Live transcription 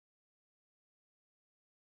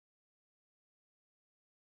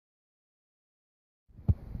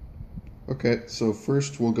Okay, so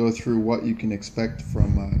first we'll go through what you can expect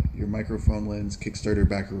from your microphone lens Kickstarter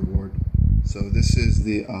backer reward. So this is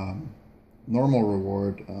the normal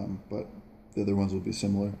reward, but the other ones will be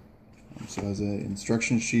similar. So it has an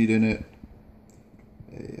instruction sheet in it,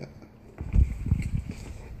 a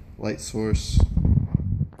light source,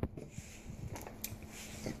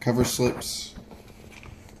 cover slips,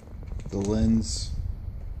 the lens,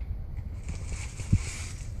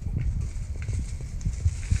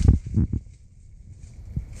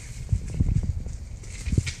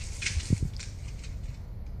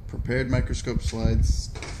 prepared microscope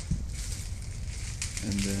slides,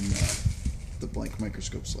 and then the blank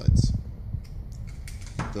microscope slides.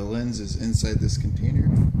 The lens is inside this container.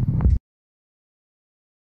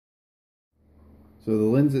 So the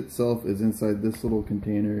lens itself is inside this little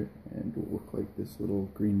container and will look like this little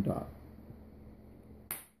green dot.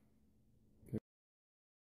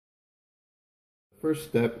 First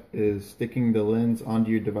step is sticking the lens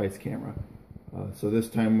onto your device camera. So this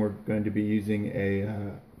time we're going to be using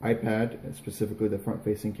a iPad, specifically the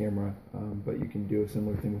front-facing camera, but you can do a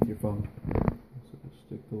similar thing with your phone. So just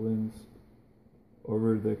stick the lens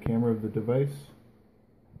over the camera of the device,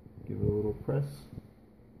 give it a little press,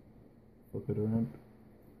 flip it around,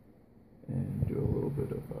 and do a little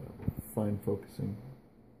bit of fine focusing.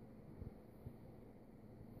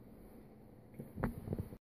 Okay.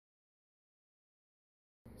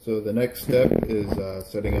 So the next step is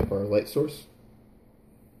setting up our light source.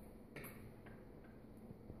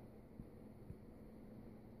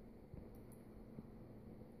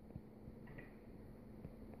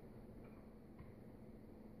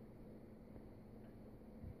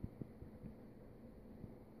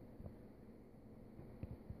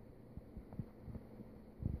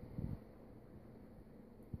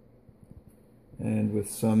 And with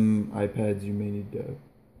some iPads you may need to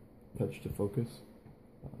touch to focus.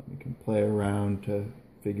 You can play around to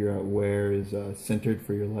figure out where is centered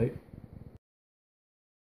for your light.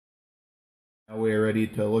 Now we're ready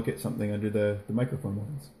to look at something under the microphone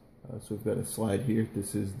lens. So we've got a slide here.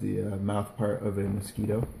 This is the mouth part of a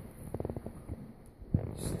mosquito.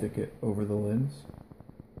 Stick it over the lens.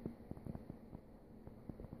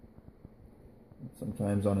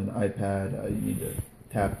 Sometimes on an iPad you need to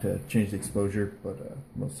tap to change the exposure, but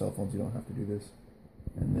most cell phones you don't have to do this.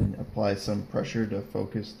 And then apply some pressure to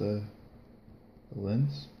focus the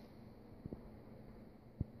lens.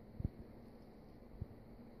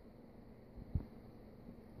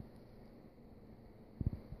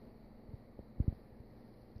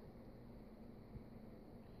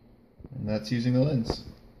 And that's using the lens.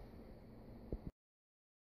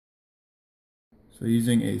 So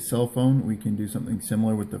using a cell phone, we can do something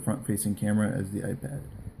similar with the front-facing camera as the iPad.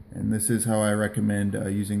 And this is how I recommend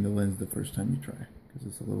using the lens the first time you try, because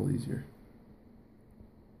it's a little easier.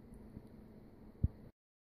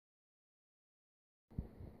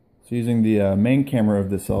 So using the main camera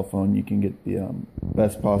of the cell phone, you can get the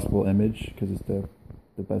best possible image, because it's the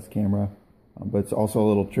best camera, but it's also a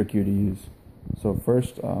little trickier to use. So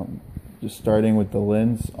first, just starting with the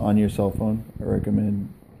lens on your cell phone, I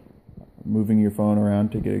recommend moving your phone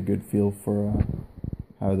around to get a good feel for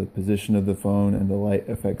how the position of the phone and the light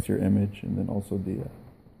affects your image, and then also the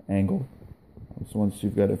angle. So once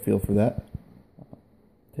you've got a feel for that,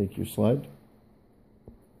 take your slide.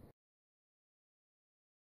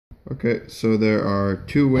 Okay, so there are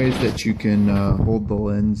two ways that you can hold the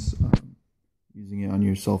lens using it on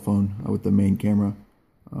your cell phone with the main camera.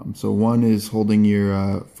 So one is holding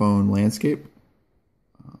your phone landscape.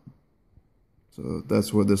 So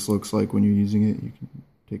that's what this looks like when you're using it. You can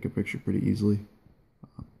take a picture pretty easily.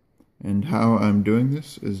 And how I'm doing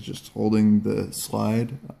this is just holding the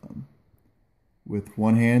slide with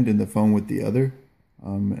one hand and the phone with the other.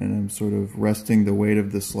 And I'm sort of resting the weight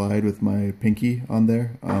of the slide with my pinky on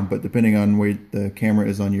there. But depending on where the camera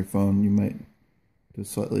is on your phone, you might do a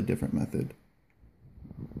slightly different method.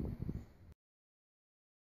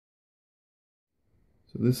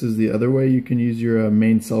 So this is the other way you can use your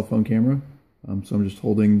main cell phone camera. So I'm just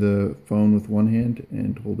holding the phone with one hand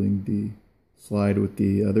and holding the slide with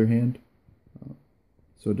the other hand.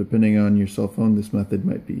 So depending on your cell phone, this method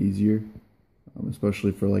might be easier,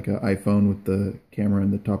 especially for like an iPhone with the camera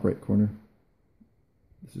in the top right corner.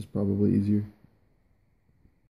 This is probably easier.